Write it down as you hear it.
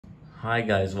Hi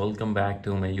guys, welcome back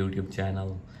to my YouTube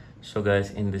channel. So guys,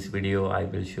 in this video I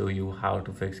will show you how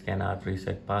to fix cannot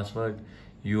reset password.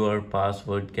 Your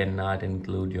password cannot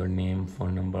include your name,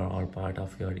 phone number or part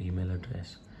of your email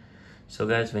address. So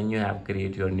guys, when you have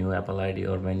create your new Apple ID,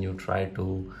 or when you try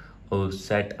to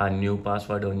set a new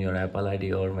password on your Apple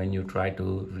ID, or when you try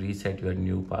to reset your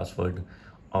new password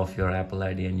of your Apple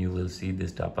ID, and you will see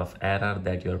this type of error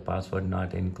that your password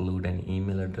not include an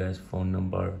email address, phone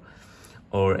number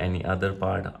or any other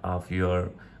part of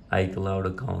your iCloud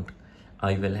account.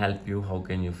 I will help you how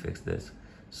can you fix this.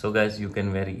 So guys, you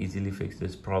can very easily fix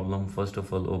this problem. First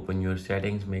of all, open your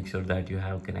settings, make sure that you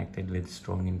have connected with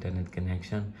strong internet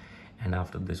connection, and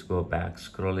after this go back,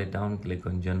 scroll it down, click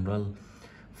on general.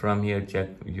 From here, check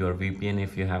your VPN.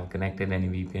 If you have connected any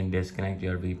VPN, disconnect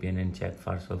your VPN and check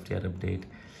for software update,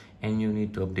 and you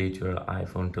need to update your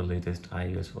iPhone to latest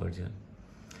iOS version.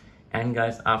 And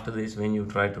guys, after this, when you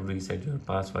try to reset your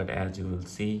password, as you will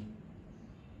see,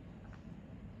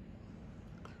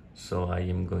 so I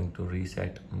am going to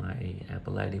reset my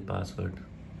Apple ID password.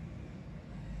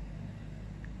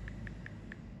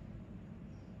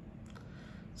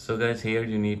 So guys, here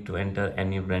you need to enter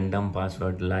any random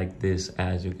password like this.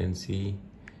 As you can see,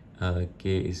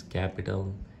 K is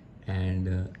capital,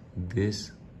 and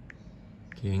this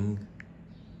king,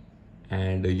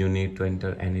 and you need to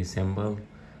enter any symbol.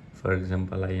 For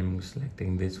example, I am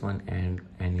selecting this one, and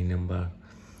any number.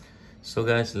 So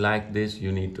guys, like this,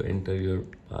 you need to enter your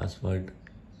password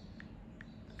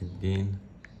again.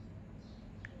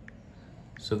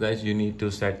 So guys, you need to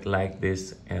set like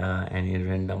this any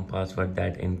random password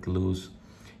that include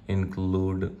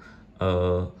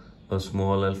a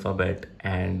small alphabet,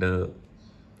 and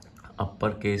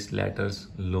uppercase letters,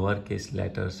 lowercase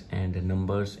letters, and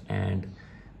numbers, and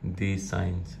these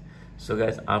signs. So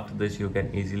guys, after this, you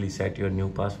can easily set your new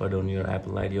password on your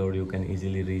Apple ID, or you can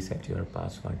easily reset your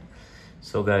password.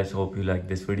 So guys, hope you like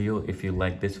this video. If you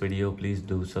like this video, please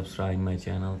do subscribe my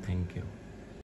channel. Thank you.